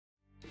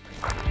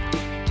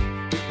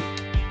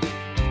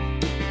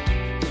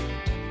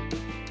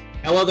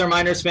Hello there,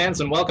 Miners fans,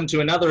 and welcome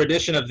to another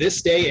edition of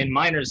This Day in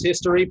Miners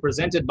History,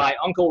 presented by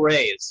Uncle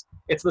Ray's.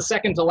 It's the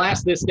second to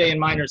last This Day in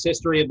Miners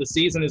History of the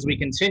season as we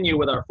continue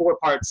with our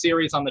four-part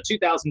series on the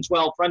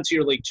 2012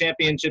 Frontier League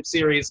Championship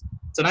Series.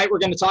 Tonight we're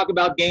going to talk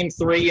about Game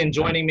 3, and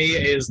joining me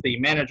is the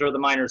manager of the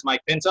Miners,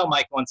 Mike Pinto.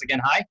 Mike, once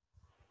again, hi.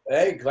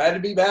 Hey, glad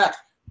to be back.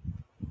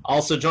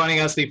 Also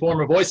joining us, the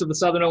former voice of the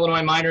Southern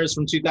Illinois Miners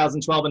from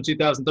 2012 and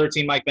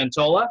 2013, Mike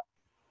Ventola.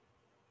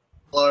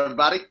 Hello,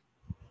 everybody.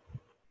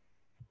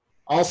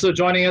 Also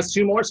joining us,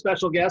 two more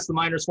special guests, the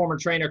Miners' former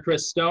trainer,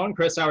 Chris Stone.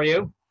 Chris, how are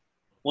you?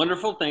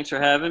 Wonderful. Thanks for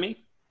having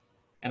me.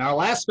 And our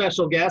last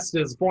special guest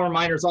is former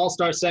Miners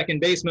All-Star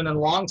second baseman and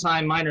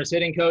longtime Miners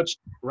hitting coach,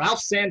 Ralph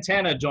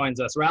Santana joins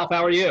us. Ralph,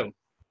 how are you?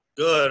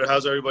 Good.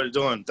 How's everybody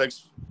doing?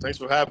 Thanks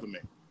for having me.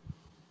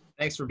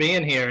 Thanks for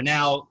being here.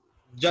 Now,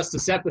 just to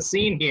set the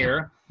scene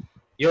here,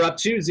 you're up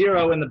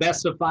 2-0 in the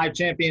best-of-5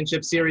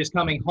 championship series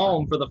coming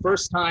home for the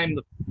first time,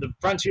 the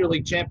Frontier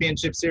League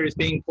Championship Series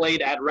being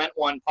played at Rent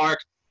One Park.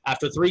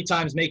 After 3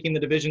 times making the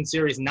division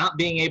series, not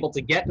being able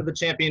to get to the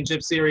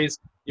championship series,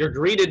 you're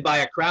greeted by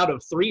a crowd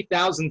of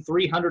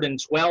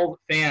 3,312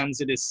 fans.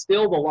 It is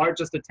still the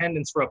largest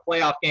attendance for a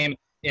playoff game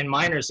in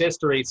Miners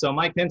history. So,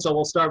 Mike Pinto,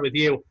 we'll start with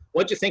you.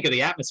 What did you think of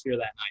the atmosphere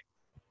that night?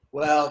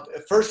 Well,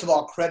 first of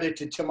all, credit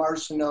to Tim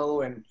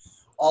Arsenault and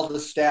all the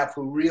staff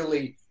who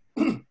really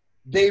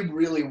they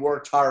really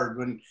worked hard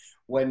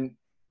when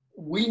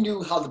we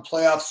knew how the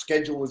playoff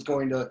schedule was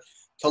going to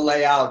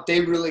lay out. They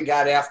really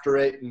got after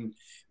it and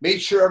made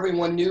sure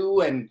everyone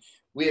knew, and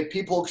we had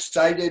people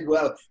excited.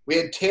 Well, we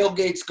had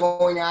tailgates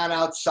going on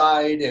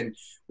outside, and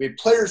we had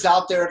players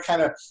out there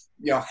kind of,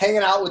 hanging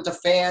out with the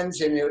fans,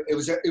 and it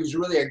was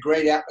really a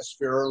great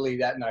atmosphere early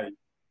that night.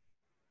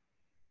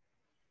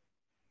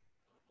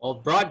 Well,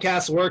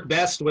 broadcasts work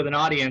best with an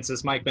audience,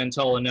 as Mike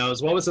Ventola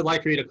knows. What was it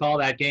like for you to call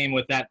that game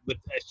with a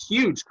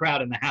huge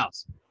crowd in the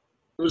house?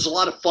 It was a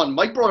lot of fun.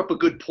 Mike brought up a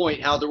good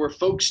point, how there were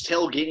folks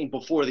tailgating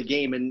before the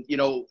game. And,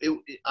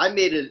 I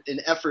made an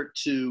effort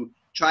to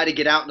try to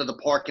get out into the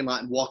parking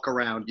lot and walk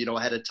around,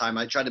 ahead of time.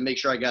 I tried to make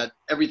sure I got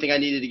everything I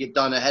needed to get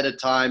done ahead of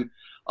time.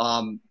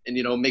 And,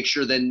 make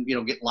sure then,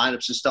 get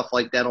lineups and stuff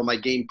like that on my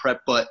game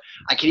prep. But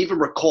I can even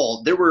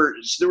recall there were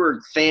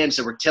fans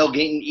that were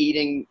tailgating,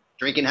 eating,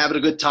 drinking, having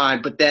a good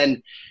time. But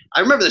then I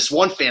remember this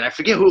one fan, I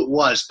forget who it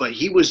was, but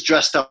he was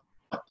dressed up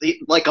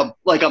like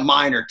a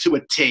Miner to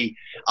a T.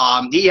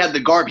 He had the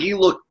garb. He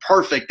looked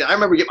perfect. And I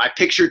remember getting my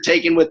picture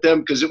taken with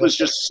him because it was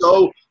just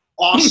so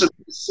awesome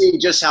to see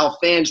just how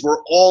fans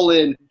were all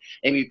in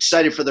and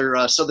excited for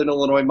their Southern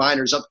Illinois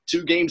Miners, up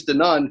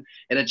 2-0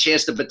 and a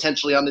chance to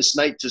potentially on this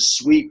night to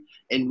sweep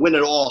and win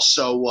it all.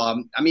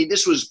 So,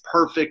 this was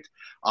perfect.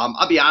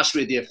 I'll be honest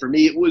with you. For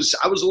me, I was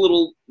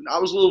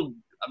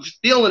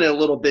feeling it a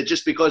little bit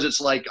just because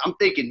it's like, I'm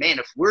thinking, man,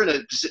 if we're in a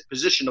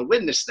position to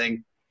win this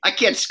thing, I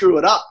can't screw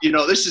it up.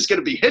 This is going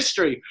to be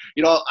history,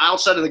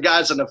 outside of the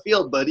guys on the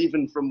field. But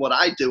even from what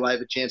I do, I have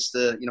a chance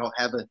to,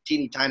 have a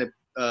teeny tiny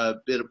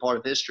bit of part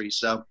of history.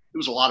 So it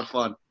was a lot of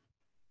fun.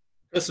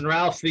 Listen,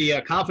 Ralph, the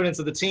confidence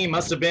of the team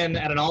must have been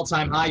at an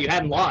all-time high. You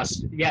hadn't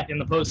lost yet in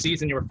the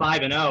postseason. You were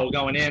 5-0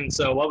 going in.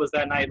 So what was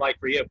that night like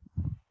for you?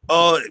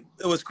 Oh,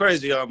 it was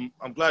crazy. I'm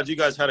glad you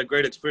guys had a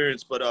great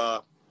experience, but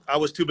I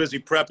was too busy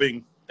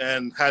prepping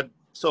and had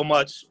so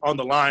much on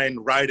the line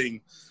writing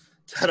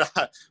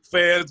that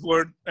fans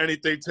weren't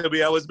anything to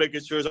me. I was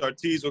making sure our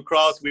T's were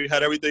crossed. We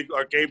had everything.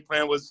 Our game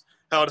plan was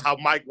held how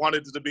Mike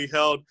wanted it to be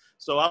held.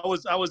 So I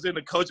was in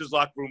the coach's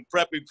locker room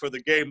prepping for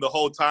the game the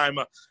whole time.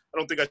 I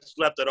don't think I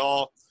slept at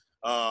all.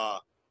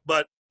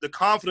 But the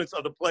confidence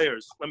of the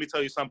players, let me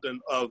tell you something,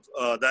 of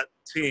that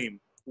team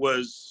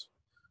was,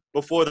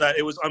 before that,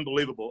 it was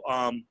unbelievable.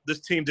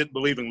 This team didn't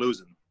believe in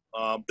losing.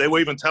 They were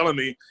even telling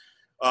me,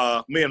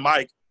 me and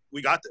Mike,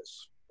 we got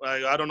this.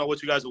 I don't know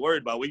what you guys are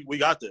worried about. We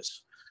got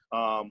this.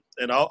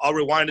 And I'll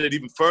rewind it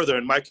even further,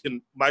 and Mike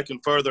can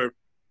further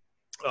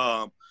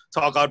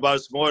talk about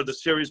it more. The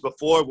series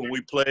before, when we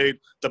played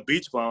the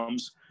Beach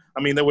Bums,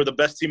 they were the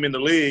best team in the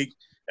league,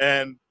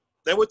 and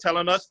they were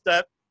telling us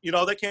that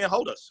they can't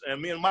hold us.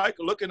 And me and Mike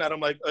are looking at them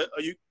like,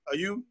 are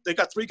you? They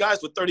got 3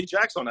 guys with 30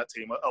 jacks on that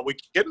team. Are we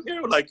kidding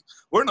here? Like,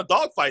 we're in a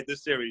dogfight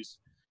this series.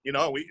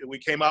 We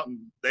came out and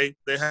they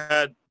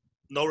had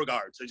no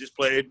regards. They just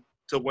played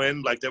to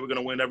win, like they were going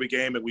to win every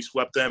game, and we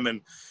swept them.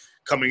 And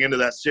coming into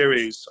that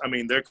series,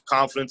 their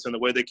confidence and the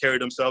way they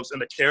carried themselves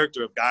and the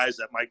character of guys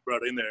that Mike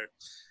brought in there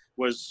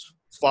was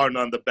far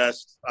none the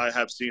best I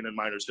have seen in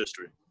Miners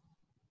history.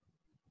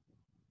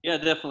 Yeah,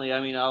 definitely.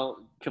 I'll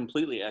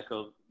completely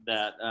echo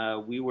that.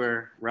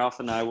 Ralph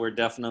and I were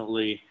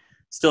definitely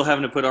still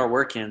having to put our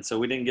work in, so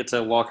we didn't get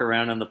to walk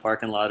around in the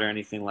parking lot or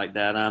anything like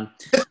that.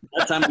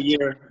 That time of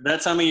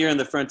year in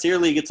the Frontier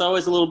League, it's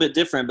always a little bit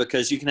different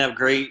because you can have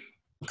great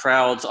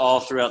crowds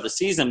all throughout the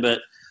season, but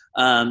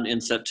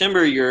in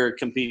September you're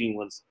competing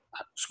with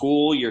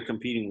school, you're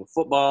competing with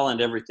football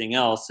and everything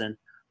else, and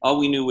all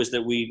we knew was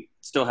that we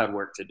still had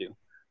work to do.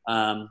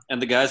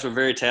 And the guys were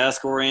very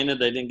task oriented.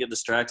 They didn't get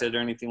distracted or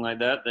anything like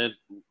that.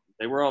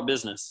 They were all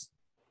business.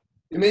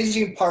 The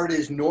amazing part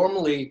is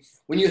normally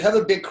when you have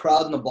a big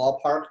crowd in the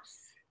ballpark,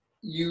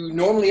 you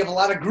normally have a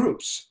lot of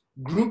groups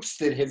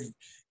that have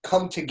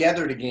come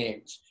together to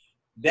games.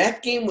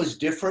 That game was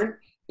different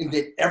in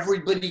that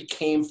everybody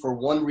came for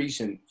one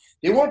reason.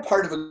 They weren't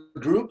part of a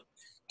group.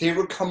 They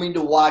were coming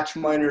to watch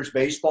Miners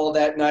baseball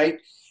that night,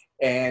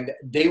 and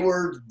they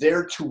were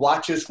there to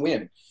watch us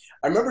win.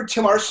 I remember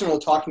Tim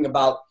Arsenault talking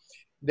about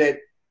that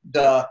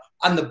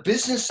on the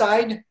business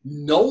side,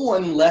 no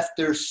one left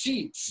their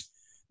seats.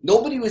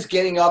 Nobody was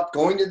getting up,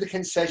 going to the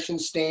concession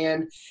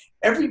stand.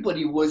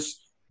 Everybody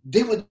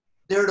they were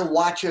there to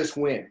watch us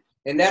win.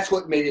 And that's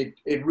what made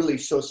it really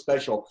so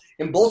special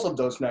in both of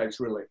those nights,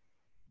 really.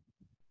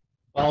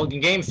 Well, in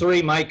Game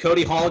 3, Mike,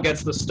 Cody Hall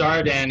gets the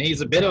start, and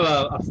he's a bit of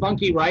a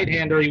funky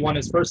right-hander. He won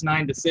his first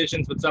 9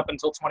 decisions, which up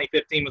until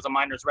 2015 was a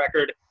Miners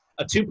record.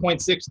 A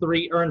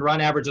 2.63 earned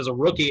run average as a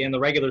rookie in the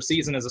regular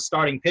season as a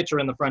starting pitcher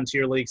in the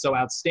Frontier League. So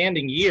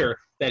outstanding year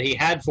that he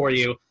had for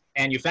you.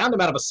 And you found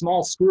him out of a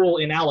small school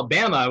in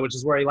Alabama, which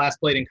is where he last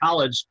played in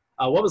college.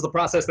 What was the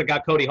process that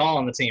got Cody Hall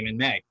on the team in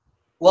May?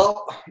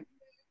 Well,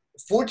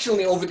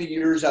 fortunately, over the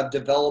years, I've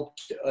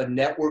developed a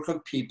network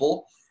of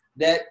people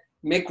that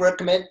make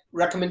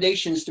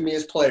recommendations to me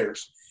as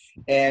players.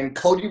 And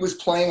Cody was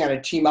playing on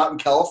a team out in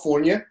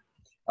California,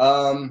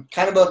 kind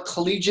of a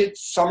collegiate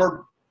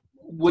summer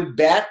wood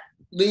bat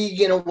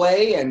league in a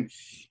way, and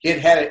he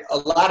had a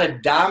lot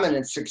of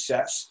dominant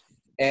success.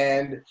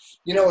 And,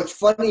 what's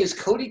funny is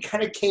Cody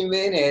kind of came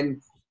in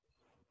and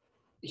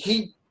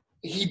he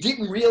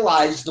didn't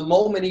realize the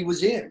moment he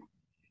was in.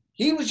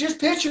 He was just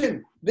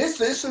pitching. This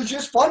was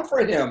just fun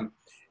for him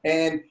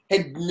and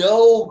had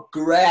no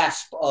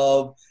grasp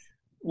of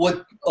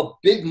what a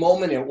big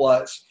moment it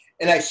was.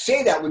 And I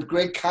say that with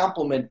great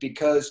compliment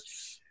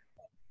because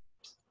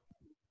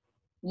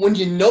when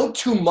you know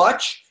too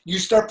much, you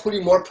start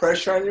putting more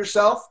pressure on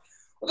yourself.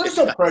 Well, there's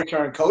no pressure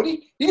on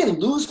Cody. He didn't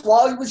lose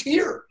while he was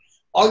here.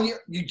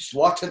 You just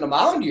walked to the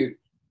mound, you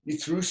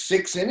threw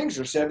 6 innings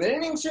or 7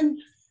 innings, and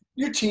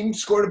your team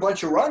scored a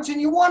bunch of runs,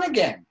 and you won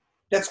again.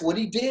 That's what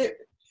he did.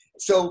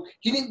 So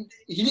he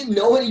didn't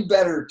know any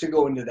better to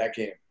go into that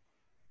game.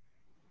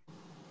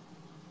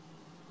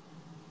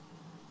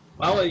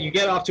 Well, you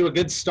get off to a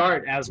good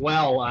start as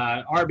well.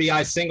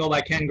 RBI single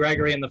by Ken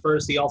Gregory in the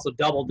first. He also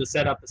doubled to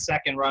set up the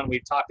second run.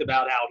 We've talked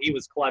about how he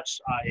was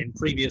clutch in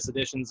previous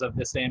editions of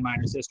This Day in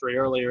Miners history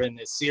earlier in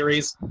this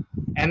series.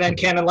 And then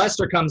Cannon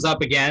Lester comes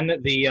up again,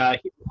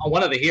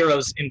 one of the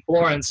heroes in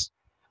Florence.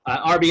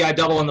 RBI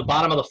double in the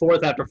bottom of the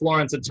fourth after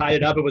Florence had tied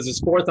it up. It was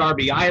his 4th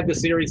RBI of the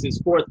series,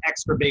 his 4th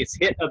extra base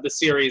hit of the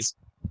series.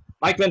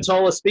 Mike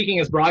Ventola, speaking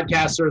as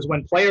broadcasters,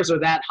 when players are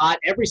that hot,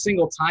 every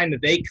single time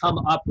that they come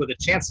up with a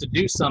chance to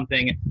do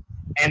something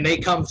and they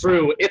come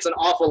through, it's an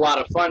awful lot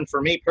of fun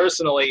for me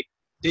personally.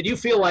 Did you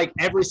feel like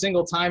every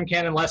single time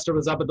Cannon Lester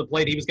was up at the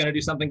plate, he was going to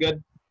do something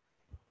good?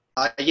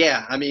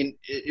 Yeah, I mean,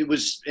 it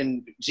was,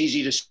 and it's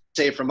easy to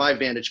say from my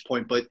vantage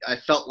point, but I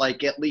felt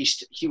like at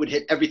least he would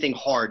hit everything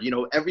hard.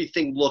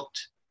 Everything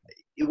looked,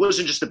 it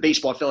wasn't just a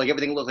baseball. I felt like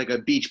everything looked like a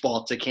beach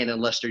ball to Cannon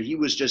Lester. He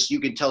was just,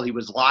 you could tell he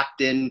was locked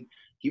in.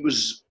 He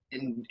was,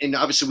 and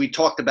obviously we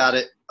talked about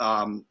it,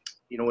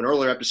 in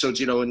earlier episodes,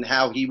 and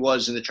how he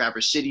was in the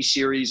Traverse City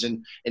series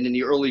and in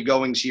the early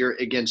goings here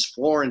against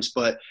Florence.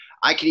 But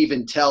I could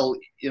even tell,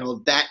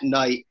 that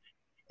night,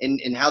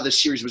 and how the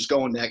series was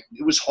going, that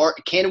it was hard.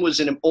 Cannon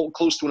was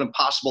close to an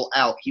impossible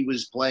out. He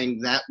was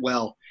playing that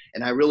well.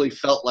 And I really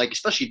felt like,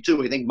 especially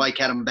too, I think Mike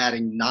had him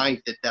batting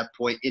 9th at that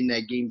point in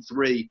that Game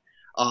 3,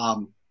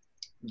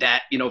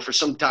 that, for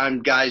some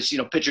time guys,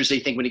 pitchers,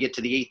 they think when you get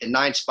to the 8th and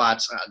 9th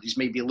spots, these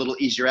may be a little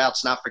easier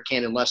outs, not for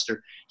Cannon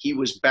Lester. He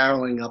was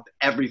barreling up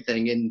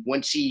everything. And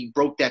once he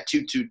broke that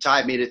 2-2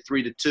 tie, made it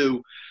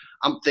 3-2,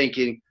 I'm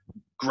thinking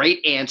great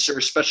answer,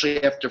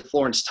 especially after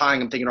Florence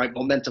tying. I'm thinking, right,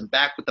 momentum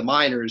back with the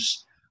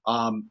Miners.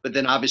 But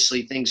then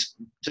obviously things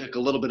took a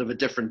little bit of a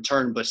different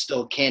turn, but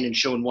still Cannon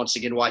showing once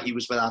again why he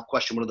was without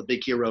question one of the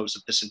big heroes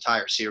of this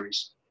entire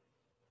series.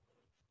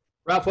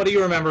 Ralph, what do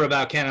you remember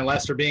about Cannon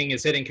Lester being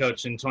his hitting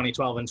coach in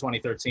 2012 and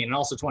 2013 and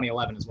also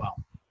 2011 as well?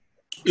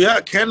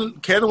 Yeah, Cannon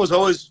was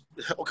always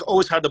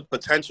had the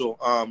potential.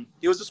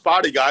 He was a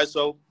spotty guy,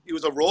 so he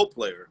was a role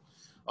player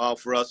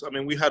for us. I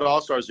mean, we had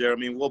all-stars there. I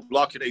mean, Will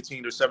Block hit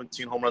 18 or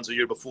 17 home runs a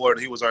year before, and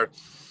he was our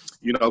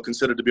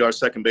considered to be our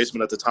second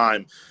baseman at the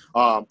time.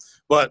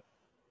 But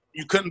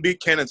you couldn't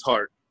beat Cannon's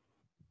heart.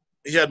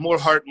 He had more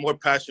heart, more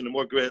passion, and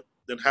more grit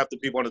than half the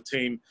people on the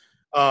team.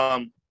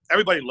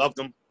 Everybody loved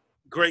him.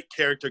 Great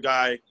character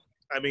guy.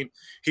 I mean,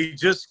 he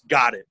just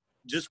got it.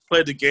 Just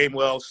played the game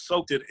well,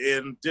 soaked it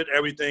in, did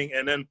everything.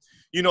 And then,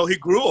 he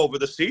grew over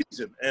the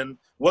season. And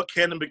what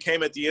Cannon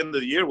became at the end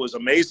of the year was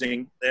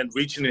amazing and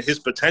reaching his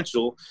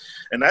potential.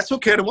 And that's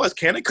what Cannon was.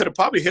 Cannon could have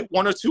probably hit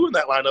 1 or 2 in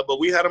that lineup, but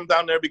we had him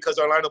down there because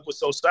our lineup was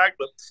so stacked.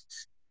 But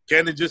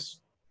Cannon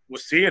just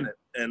was seeing it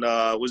and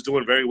was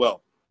doing very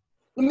well.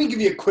 Let me give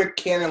you a quick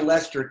Cannon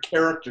Lester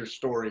character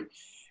story.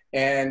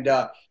 And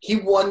he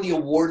won the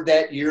award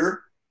that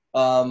year,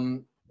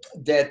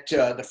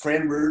 the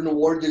Fran Reardon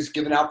Award that's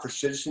given out for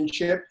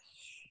citizenship.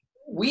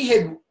 We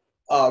had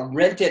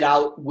rented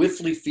out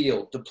Whiffley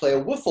Field to play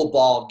a wiffle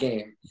ball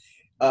game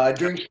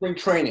during spring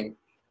training.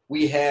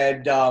 We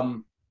had,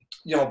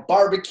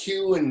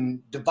 barbecue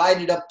and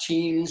divided up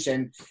teams,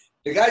 and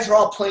the guys were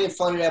all playing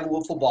fun and having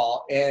wiffle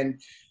ball.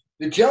 And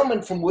the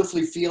gentleman from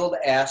Whiffley Field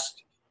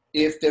asked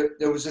if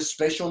there was a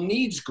special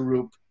needs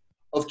group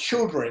of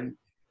children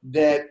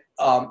that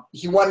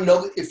he wanted to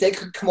know if they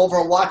could come over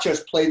and watch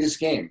us play this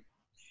game.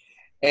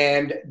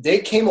 And they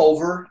came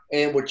over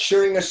and were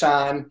cheering us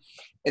on.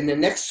 And the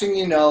next thing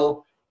you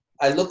know,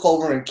 I look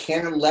over and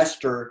Cannon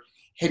Lester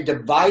had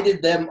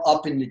divided them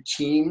up into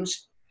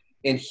teams,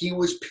 and he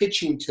was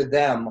pitching to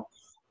them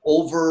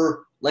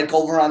over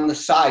on the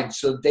side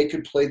so they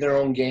could play their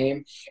own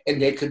game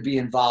and they could be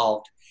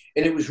involved.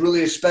 And it was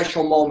really a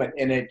special moment,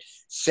 and it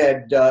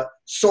said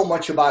so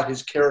much about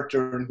his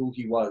character and who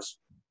he was.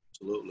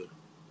 Absolutely.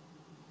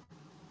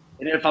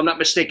 And if I'm not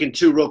mistaken,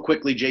 too, real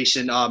quickly,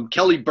 Jason,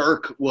 Kelly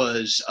Burke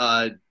was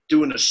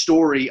doing a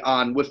story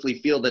on Whiffley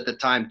Field at the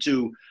time,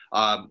 too.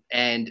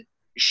 And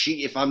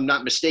she, if I'm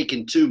not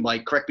mistaken, too,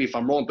 Mike, correct me if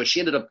I'm wrong, but she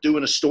ended up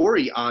doing a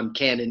story on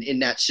Cannon in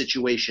that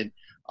situation,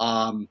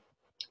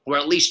 where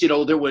at least,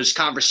 there was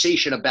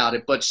conversation about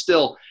it, but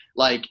still,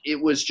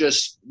 it was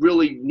just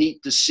really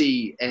neat to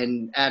see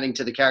and adding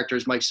to the character,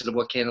 as Mike said, of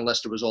what Cannon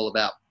Lester was all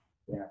about.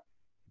 Yeah.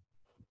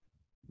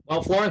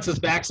 Well, Florence's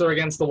backs are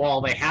against the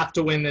wall. They have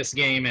to win this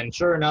game, and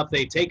sure enough,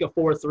 they take a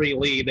 4-3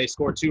 lead. They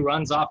score 2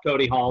 runs off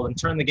Cody Hall and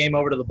turn the game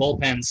over to the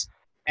bullpens.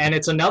 And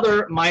it's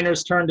another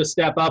Miners' turn to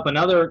step up,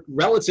 another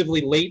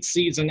relatively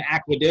late-season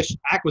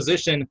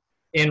acquisition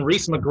in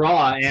Reese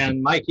McGraw.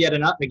 And Mike, yet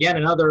again,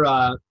 another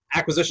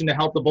acquisition to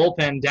help the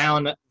bullpen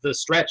down the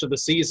stretch of the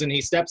season.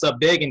 He steps up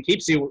big and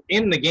keeps you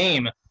in the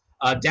game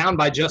down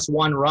by just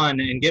 1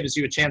 run and gives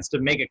you a chance to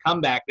make a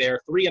comeback there.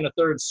 3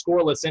 1/3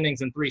 scoreless innings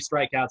and 3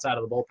 strikeouts out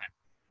of the bullpen.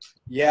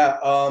 Yeah,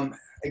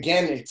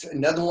 again, it's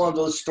another one of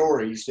those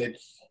stories that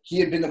he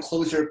had been the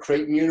closer at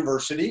Creighton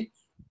University,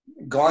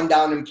 gone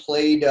down and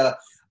played a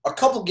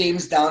couple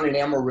games down in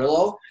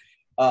Amarillo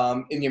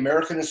in the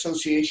American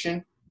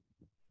Association,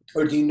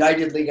 or the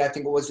United League, I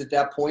think it was at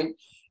that point.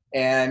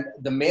 And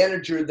the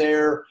manager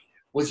there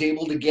was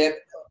able to get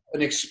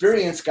an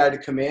experienced guy to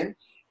come in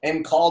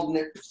and called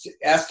and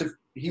asked if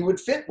he would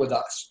fit with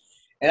us.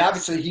 And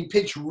obviously he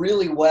pitched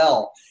really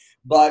well.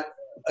 But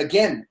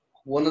again,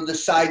 one of the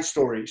side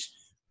stories,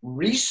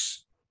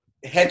 Reese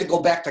had to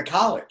go back to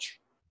college.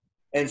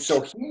 And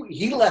so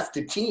he left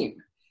the team,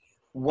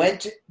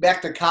 went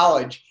back to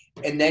college,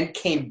 and then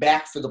came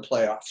back for the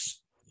playoffs.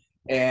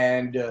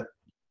 And,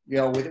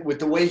 with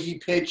the way he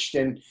pitched,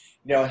 and,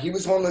 he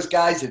was one of those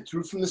guys that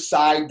threw from the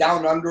side,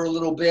 down under a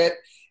little bit,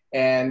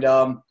 and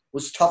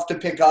was tough to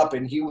pick up.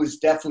 And he was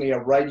definitely a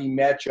righty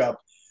matchup.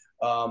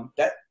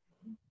 That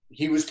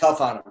he was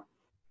tough on him.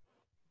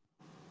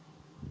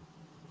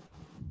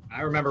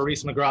 I remember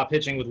Reese McGraw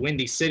pitching with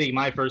Windy City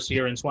my first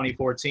year in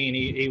 2014.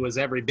 He was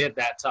every bit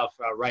that tough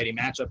righty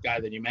matchup guy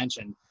that you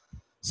mentioned.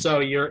 So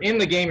you're in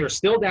the game. You're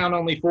still down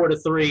only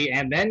 4-3,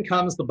 and then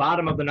comes the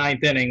bottom of the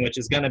 9th inning, which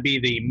is going to be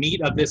the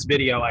meat of this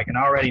video. I can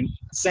already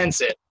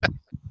sense it.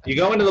 You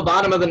go into the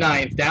bottom of the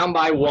 9th, down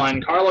by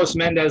 1. Carlos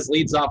Mendez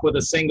leads off with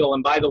a single,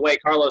 and by the way,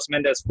 Carlos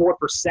Mendez 4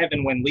 for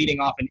 7 when leading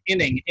off an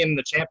inning in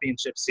the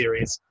championship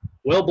series.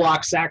 Will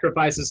Block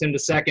sacrifices him to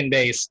second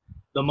base.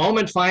 The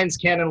moment finds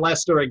Cannon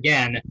Lester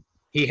again.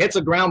 He hits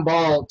a ground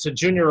ball to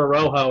Junior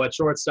Araujo at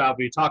shortstop.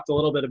 We talked a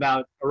little bit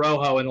about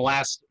Araujo in the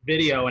last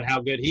video and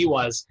how good he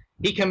was.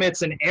 He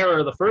commits an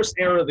error, the first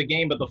error of the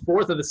game, but the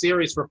 4th of the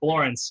series for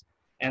Florence.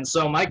 And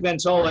so Mike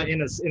Ventola,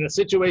 in a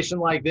situation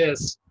like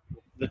this,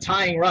 the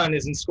tying run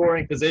is in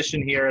scoring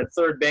position here at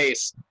third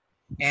base.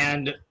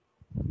 And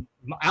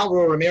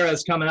Alvaro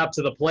Ramirez coming up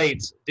to the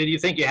plate. Did you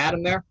think you had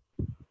him there?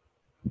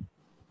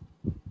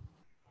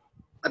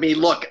 I mean,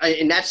 look,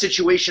 in that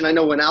situation, I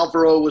know when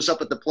Alvaro was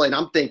up at the plate,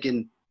 I'm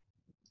thinking,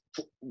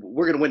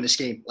 we're going to win this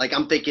game.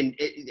 I'm thinking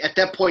at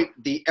that point,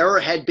 the error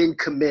had been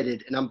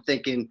committed, and I'm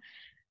thinking,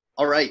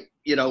 all right,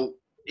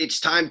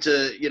 it's time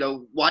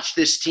to, watch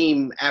this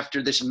team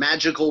after this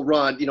magical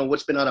run,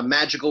 what's been on a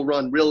magical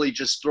run, really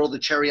just throw the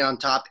cherry on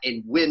top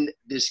and win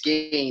this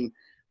game.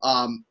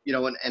 And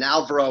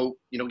Alvaro,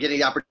 getting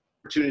the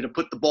opportunity to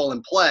put the ball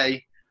in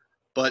play,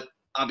 but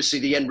obviously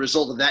the end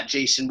result of that,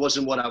 Jason,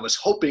 wasn't what I was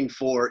hoping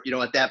for,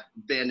 at that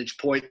vantage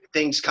point.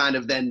 Things kind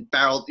of then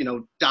barreled,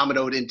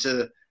 dominoed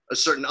into a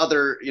certain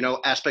other,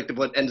 aspect of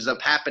what ends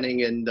up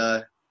happening. And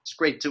it's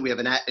great, too. We have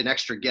an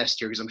extra guest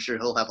here because I'm sure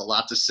he'll have a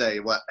lot to say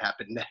what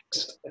happened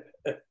next.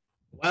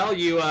 Well,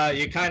 you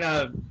kind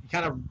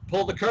of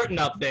pulled the curtain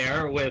up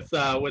there with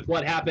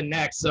what happened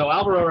next. So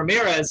Alvaro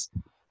Ramirez,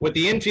 with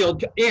the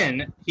infield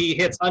in, he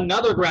hits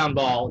another ground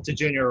ball to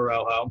Junior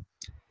Araujo.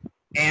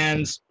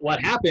 And what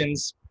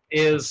happens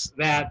is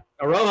that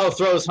Araujo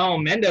throws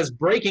home, Mendez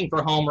breaking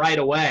for home right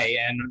away.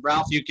 And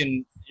Ralph,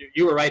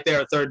 you were right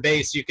there at third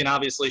base. You can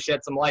obviously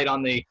shed some light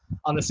on the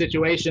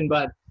situation,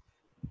 but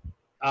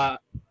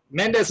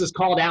Mendez is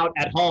called out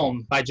at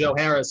home by Joe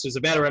Harris, who's a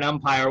veteran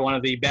umpire, one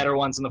of the better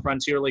ones in the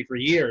Frontier League for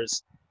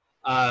years.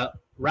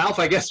 Ralph,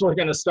 I guess we're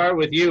going to start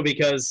with you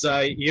because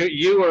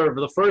you were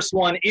the first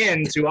one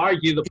in to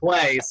argue the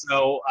play.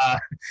 So,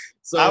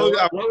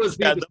 what was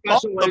the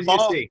discussion? What did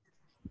you see?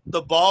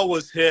 The ball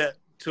was hit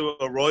to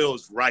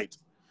Arroyo's right.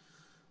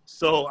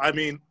 So, I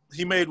mean,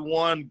 he made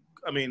one,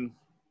 I mean,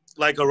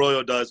 like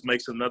Arroyo does,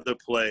 makes another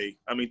play.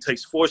 I mean,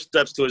 takes 4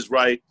 steps to his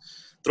right,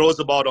 throws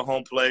the ball to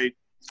home plate.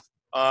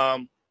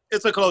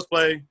 It's a close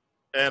play.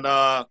 And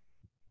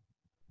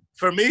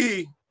for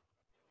me,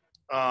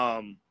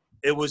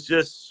 it was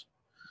just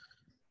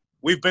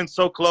we've been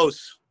so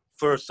close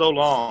for so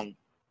long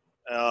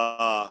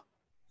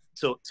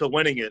to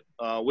winning it.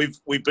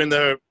 We've been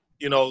there,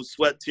 you know,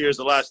 sweat, tears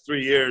the last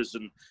 3 years.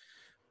 And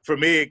for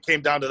me, it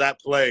came down to that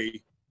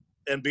play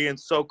and being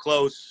so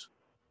close.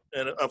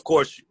 And, of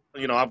course,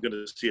 you know, I'm going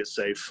to see it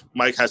safe.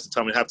 Mike has to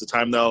tell me half the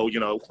time, no, you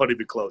know, want to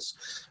be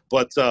close.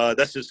 But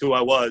that's just who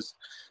I was.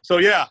 So,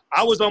 yeah,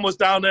 I was almost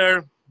down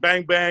there.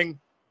 Bang, bang.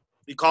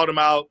 He called him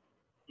out.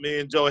 Me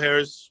and Joe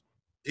Harris.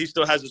 He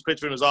still has his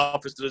picture in his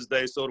office to this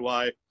day. So do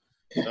I.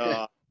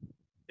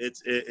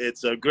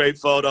 It's a great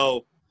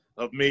photo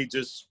of me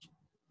just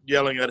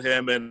yelling at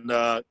him. And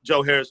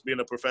Joe Harris, being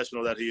a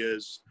professional that he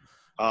is,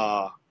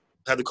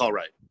 had the call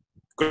right.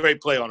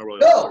 Great play on Arroyo.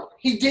 No,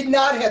 he did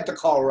not have the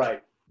call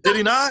right. Did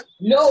he not?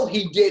 No,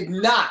 he did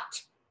not.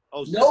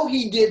 Oh, no,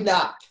 he did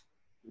not.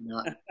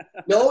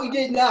 No, he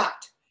did not.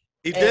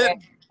 He did.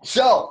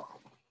 So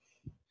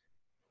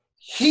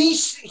he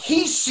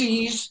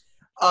sees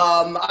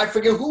I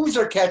forget who was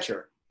their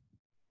catcher.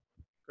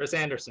 Chris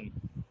Anderson.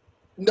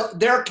 No,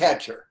 their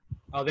catcher.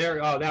 Oh,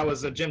 that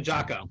was Jim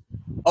Jocko.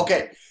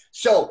 Okay,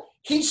 so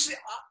he's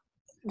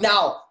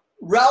now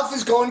Ralph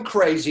is going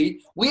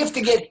crazy. We have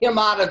to get him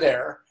out of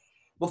there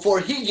before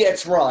he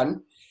gets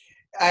run,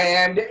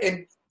 and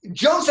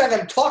Joe's not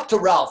going to talk to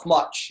Ralph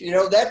much. You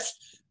know,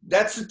 that's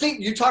the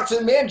thing. You talk to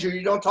the manager,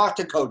 you don't talk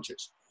to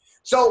coaches.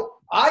 So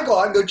I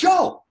go,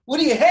 Joe, what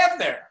do you have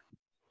there?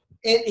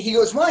 And he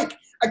goes, Mike,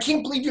 I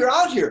can't believe you're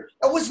out here.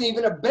 That wasn't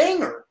even a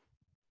banger.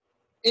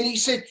 And he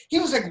said, he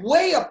was like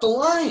way up the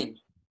line.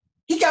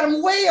 He got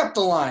him way up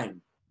the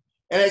line.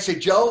 And I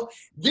said, Joe,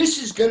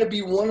 this is going to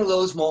be one of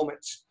those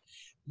moments.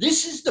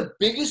 This is the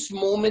biggest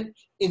moment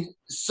in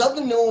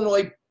Southern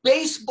Illinois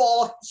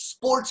baseball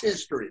sports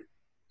history.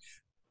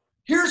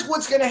 Here's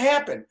what's going to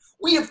happen.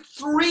 We have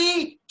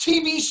 3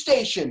 TV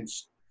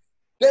stations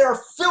that are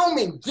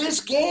filming this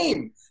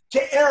game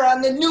to air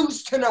on the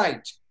news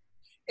tonight.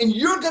 And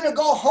you're going to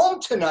go home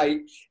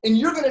tonight and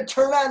you're going to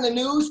turn on the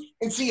news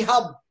and see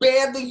how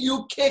badly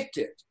you kicked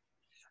it.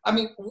 I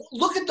mean,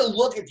 look at the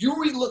look. If you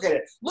re-look at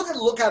it, look at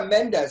the look on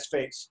Mendez's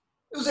face.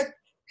 It was like,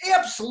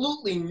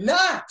 absolutely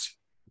not.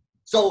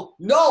 So,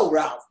 no,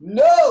 Ralph,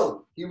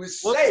 no. He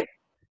was safe.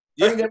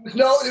 Yeah. I mean,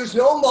 there was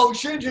no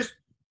emotion, just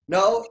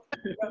no,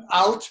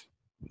 out.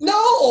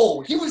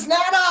 No, he was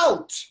not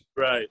out.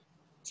 Right.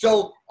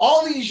 So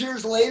all these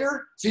years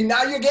later, see,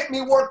 now you're getting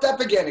me worked up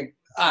again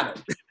on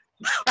it.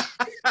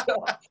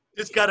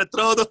 Just got to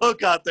throw the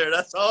hook out there.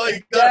 That's all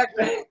you got.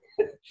 Exactly.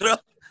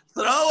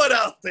 Throw it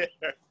out there.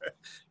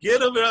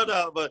 Get him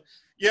out. But,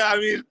 yeah, I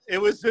mean,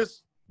 it was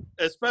just,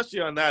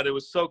 especially on that, it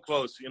was so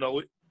close. You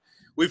know,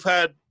 we've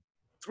had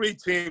 3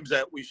 teams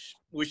that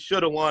we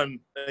should have won,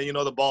 and, you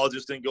know, the ball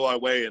just didn't go our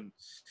way. And,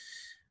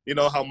 you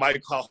know, how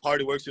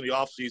hard he works in the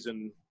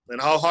offseason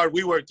and how hard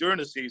we work during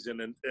the season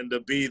and to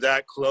be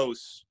that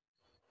close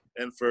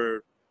and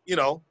for, you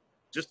know,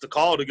 just the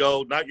call to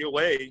go not your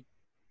way,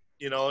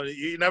 you know,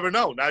 you never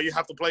know. Now you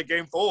have to play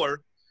game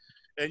 4.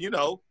 And, you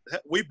know,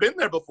 we've been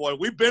there before.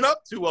 We've been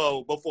up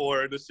 2-0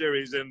 before in the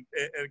series and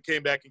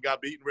came back and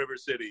got beaten River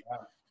City.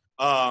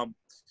 Yeah.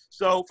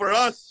 So for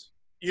us,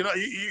 you know,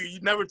 you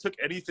never took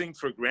anything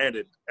for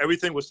granted.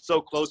 Everything was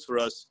so close for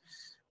us.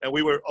 And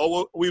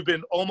we've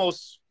been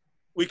almost –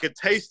 we could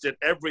taste it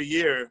every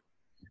year.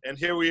 And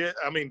here we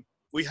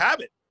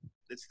have it.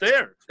 It's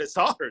there. It's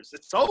ours.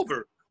 It's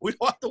over. We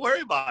don't have to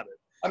worry about it.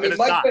 I mean,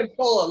 Mike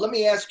Ventola, let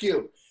me ask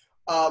you.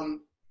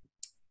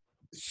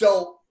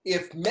 So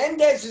if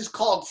Mendez is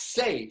called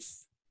safe,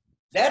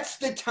 that's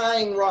the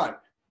tying run.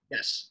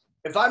 Yes.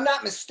 If I'm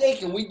not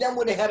mistaken, we then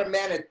would have had a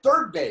man at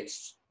third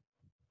base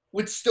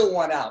with still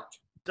 1 out.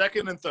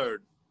 Second and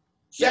third.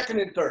 Second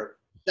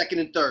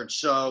and third.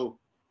 So,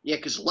 yeah,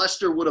 because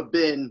Lester would have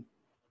been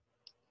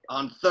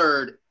on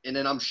third, and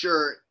then I'm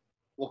sure,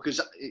 well, because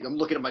I'm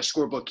looking at my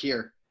scorebook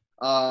here.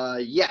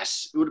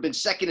 Yes, it would have been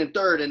second and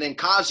third, and then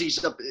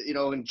Kazi's up, you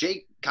know, and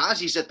Jake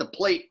Kazi's at the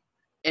plate,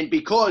 and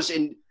because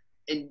and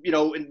you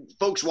know, and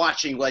folks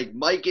watching, like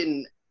Mike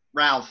and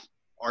Ralph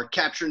are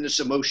capturing this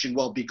emotion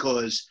well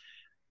because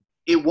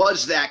it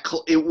was that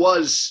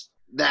close,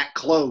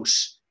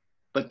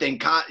 but then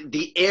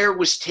the air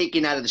was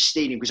taken out of the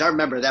stadium because I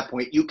remember at that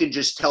point you can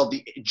just tell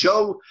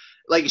Joe,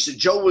 like I said,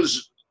 Joe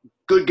was a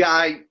good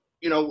guy.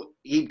 You know,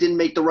 he didn't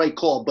make the right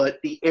call, but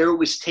the air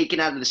was taken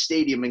out of the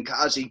stadium, and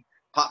Kazi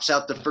pops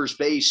out to first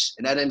base,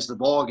 and that ends the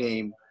ball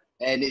game.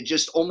 And it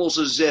just almost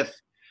as if,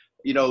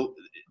 you know,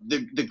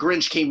 the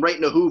Grinch came right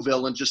into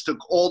Whoville and just took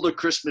all the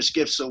Christmas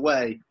gifts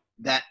away.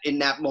 That in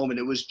that moment,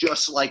 it was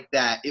just like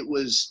that. It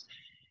was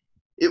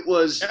It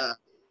was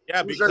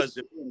because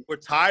we're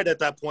tied at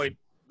that point.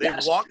 They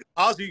walked.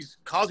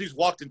 Causey's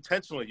walked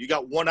intentionally. You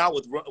got one out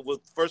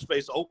with first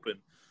base open.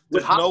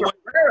 There's no way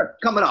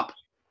coming up.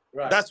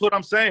 Right. That's what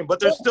I'm saying. But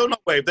there's still no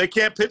way. They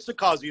can't pitch to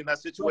Causey in that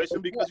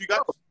situation because you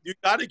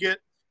got to get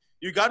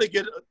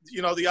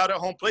the out at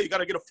home plate. You got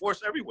to get a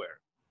force everywhere.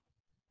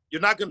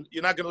 You're not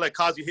gonna let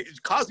Causey hit.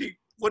 Causey,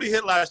 what did he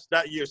hit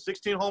that year?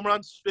 16 home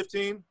runs,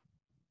 15,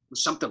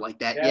 something like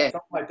that. Yeah, something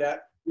like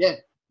that. Yeah.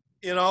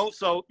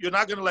 So you're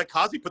not gonna let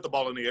Causey put the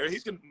ball in the air.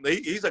 He's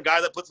a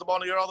guy that puts the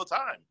ball in the air all the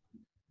time.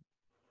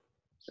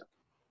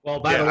 Well,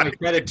 by the way,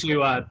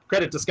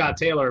 credit to Scott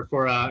Taylor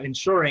for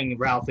ensuring,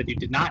 Ralph, that you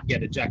did not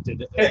get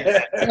ejected in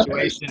that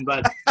situation.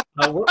 But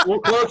we'll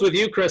close with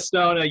you, Chris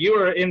Stone. You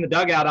were in the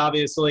dugout,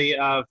 obviously,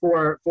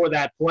 for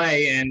that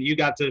play, and you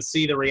got to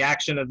see the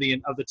reaction of the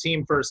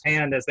team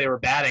firsthand as they were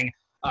batting.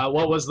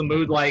 What was the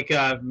mood like?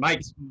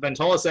 Mike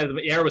Ventola said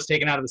the air was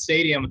taken out of the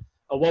stadium.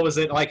 What was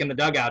it like in the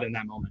dugout in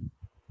that moment?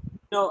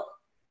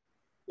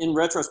 In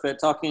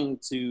retrospect, talking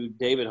to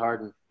David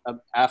Harden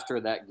after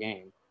that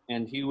game,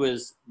 and he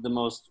was the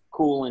most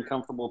cool and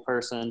comfortable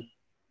person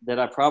that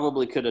I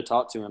probably could have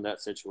talked to in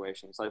that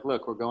situation. It's like,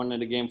 look, we're going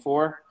into game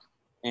 4,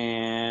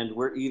 and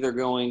we're either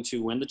going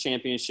to win the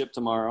championship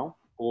tomorrow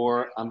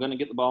or I'm going to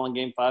get the ball in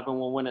game 5 and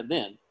we'll win it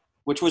then,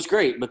 which was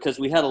great because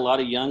we had a lot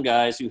of young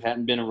guys who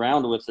hadn't been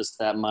around with us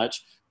that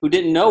much who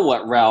didn't know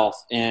what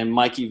Ralph and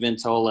Mikey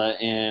Ventola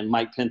and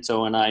Mike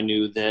Pinto and I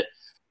knew, that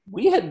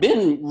we had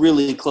been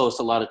really close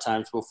a lot of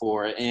times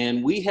before,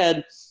 and we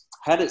had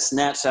it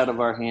snatched out of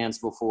our hands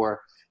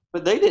before.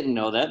 But they didn't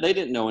know that. They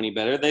didn't know any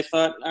better. They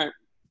thought, all right,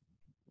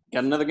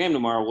 got another game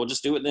tomorrow. We'll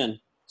just do it then.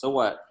 So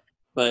what?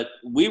 But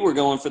we were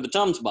going for the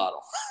Tums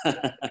bottle.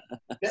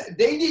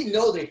 They didn't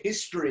know the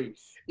history.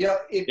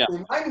 It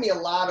reminded me a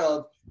lot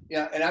of,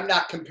 and I'm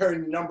not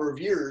comparing the number of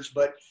years,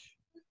 but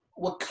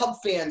what Cub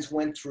fans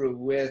went through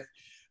with,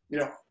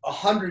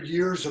 100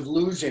 years of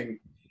losing.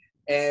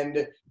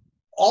 And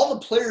all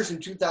the players in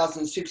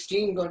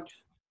 2016 going,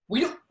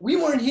 we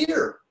weren't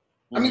here.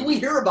 I mean, we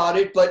hear about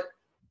it, but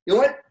you know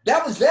what?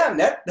 That was them.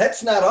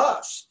 That's not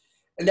us.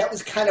 And that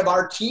was kind of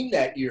our team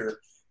that year.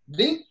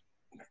 They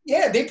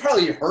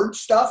probably heard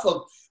stuff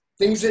of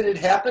things that had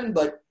happened,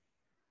 but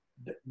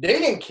they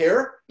didn't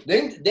care.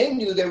 They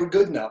knew they were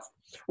good enough.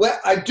 Well,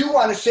 I do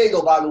want to say,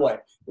 though, by the way,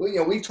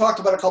 we've talked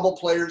about a couple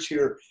players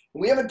here.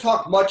 And we haven't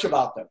talked much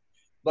about them.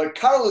 But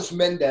Carlos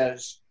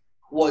Mendez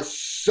was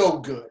so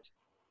good.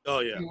 Oh,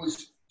 yeah. He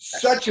was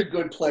such a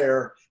good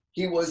player.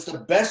 He was the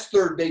best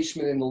third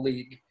baseman in the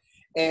league.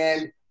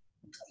 And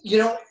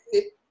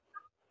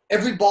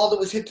every ball that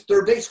was hit to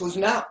third base was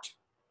an out.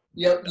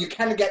 You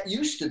kind of got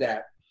used to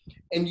that.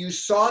 And you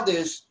saw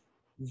this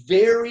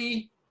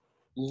very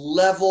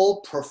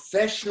level,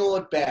 professional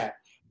at bat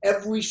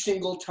every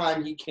single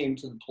time he came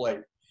to the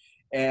plate.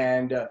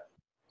 And,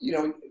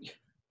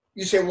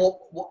 you say,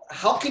 well,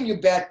 how can you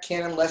bat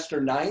Cannon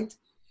Lester ninth?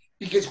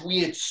 Because we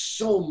had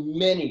so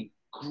many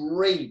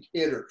great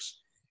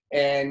hitters.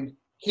 And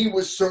he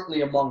was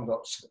certainly among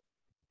those.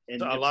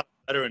 And a lot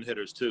of veteran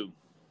hitters, too.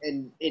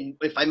 And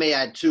if I may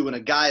add, too, and a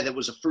guy that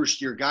was a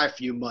first-year guy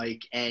for you,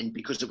 Mike, and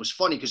because it was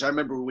funny, because I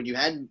remember when you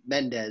had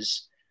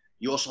Mendez,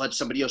 you also had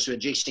somebody else who had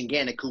Jason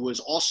Gannick, who was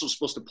also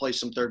supposed to play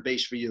some third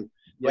base for you.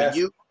 Yes. But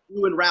you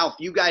and Ralph,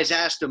 you guys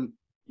asked him,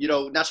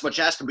 not so much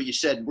asked him, but you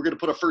said, we're going to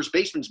put a first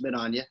baseman's mitt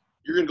on you.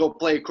 You're going to go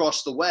play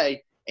across the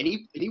way. And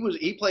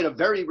he played a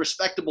very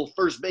respectable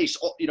first base,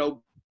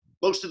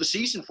 most of the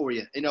season for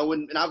you, and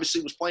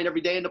obviously was playing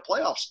every day in the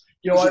playoffs.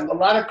 A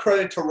lot of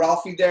credit to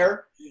Ralphie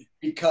there,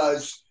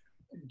 because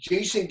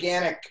Jason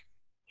Gannick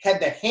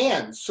had the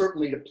hands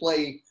certainly to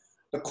play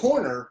the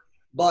corner,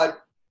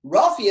 but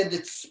Ralphie had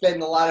to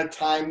spend a lot of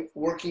time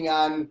working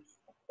on,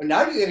 and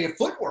now you're going to get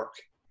footwork.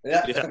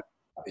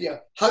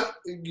 How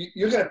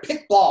you're going to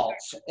pick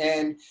balls.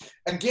 And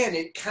again,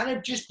 it kind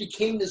of just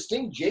became this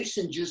thing.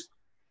 Jason just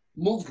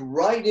moved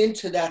right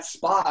into that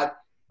spot,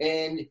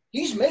 and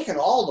he's making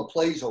all the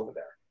plays over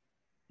there.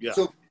 Yeah.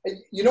 So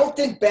you don't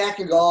think back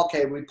and go,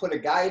 okay, we put a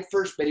guy at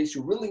first base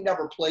who really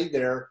never played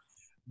there.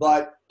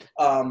 But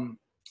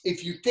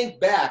if you think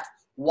back,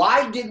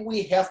 why did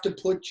we have to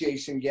put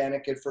Jason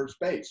Gannick at first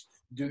base?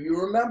 Do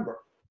you remember?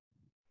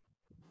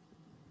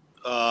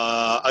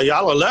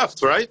 Ayala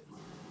left, right?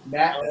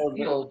 Matt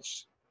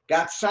Fields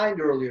got signed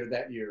earlier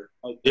that year.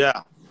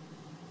 Yeah.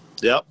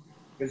 Yep.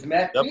 Because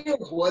Matt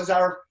Fields was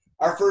our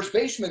first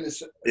baseman to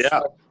start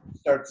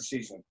the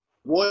season.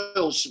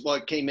 Royals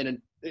came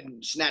in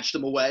and snatched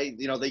him away.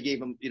 They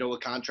gave him, a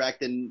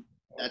contract, and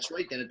that's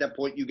right. Then at that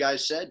point, you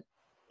guys said,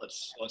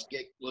 let's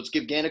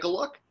give Gannick a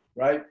look.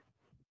 Right.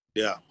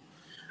 Yeah.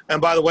 And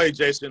by the way,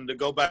 Jason, to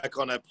go back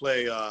on that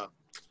play,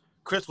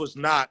 Chris was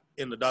not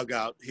in the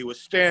dugout. He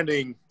was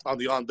standing on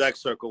the on-deck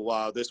circle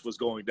while this was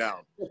going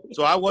down.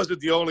 So I wasn't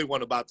the only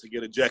one about to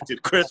get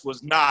ejected. Chris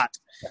was not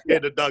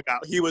in the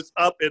dugout. He was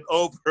up and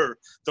over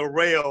the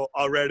rail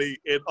already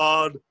and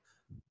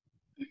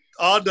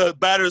on the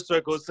batter's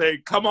circle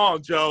saying, come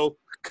on, Joe.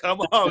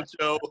 Come on,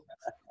 Joe.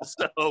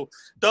 So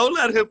don't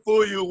let him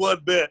fool you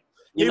one bit.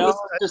 You know,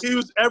 just, he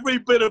was every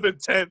bit of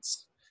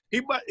intense.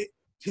 He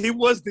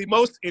was the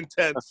most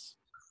intense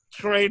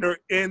trainer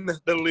in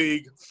the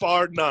league,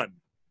 far none.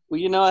 well,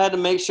 you know, I had to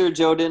make sure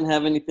Joe didn't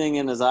have anything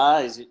in his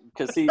eyes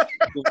because he,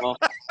 you know,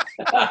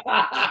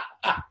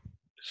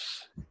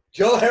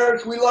 Joe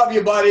Harris, we love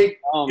you, buddy.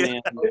 oh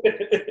man.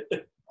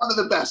 One of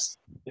the best.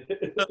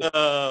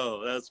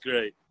 Oh, that's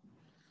great.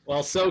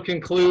 Well, so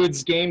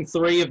concludes Game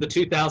 3 of the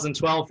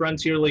 2012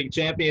 Frontier League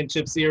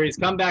Championship Series.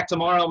 Come back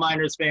tomorrow,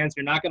 Miners fans.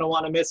 You're not going to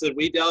want to miss it.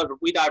 We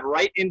dive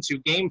right into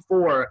Game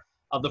 4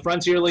 of the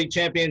Frontier League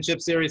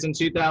Championship Series in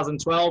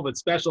 2012 with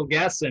special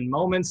guests and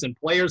moments and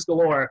players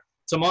galore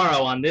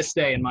tomorrow on this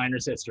day in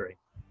Miners history.